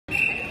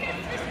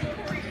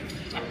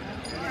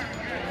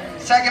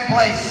second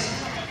place.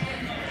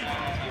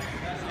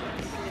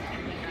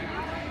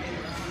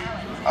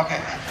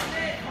 Okay.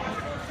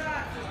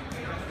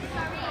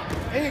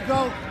 There you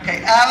go.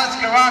 Okay, Alex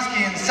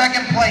Garonsky in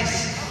second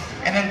place.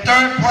 And in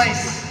third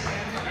place,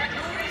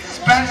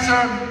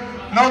 Spencer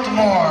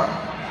Miltimore.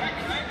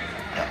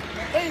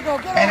 There you go.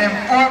 Get And on in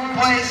there. fourth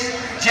place,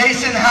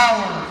 Jason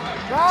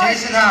Howard. Drive.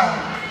 Jason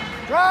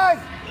Howard. Drive.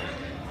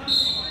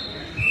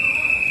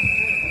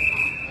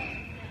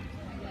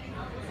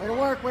 Way to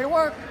work. Way to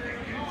work.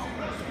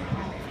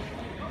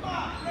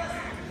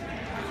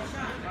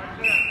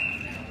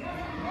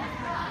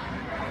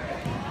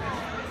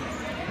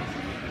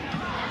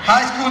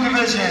 High school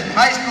division,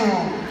 high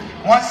school,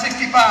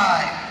 165.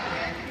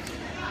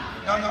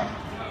 No.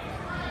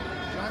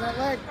 Try that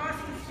leg.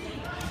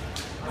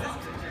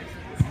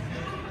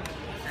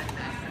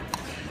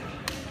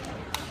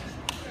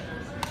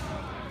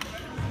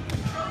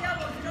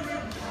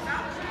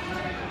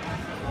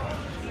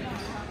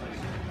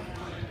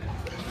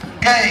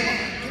 Okay,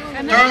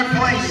 third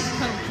place,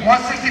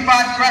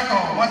 165 Greco,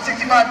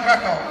 165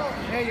 Greco.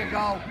 There you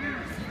go.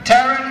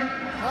 Taryn,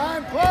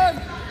 Climb, climb.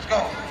 let's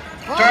go.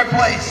 Third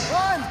place.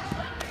 Climb.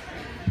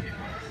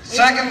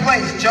 Second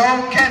place,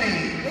 Joe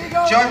Kenny.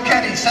 Joe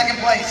Kenny, second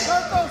place.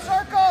 Circle,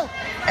 circle.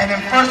 And in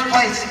first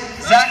place,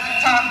 Zach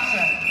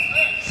Thompson.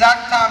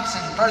 Zach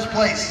Thompson, first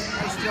place.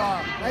 Nice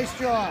job. Nice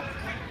job.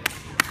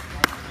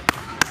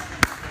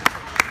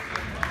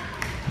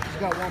 He's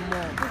got one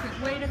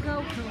more. Way to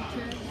go,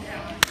 coaches.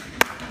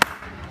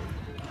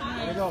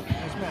 There you go.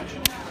 Nice match.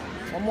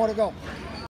 One more to go.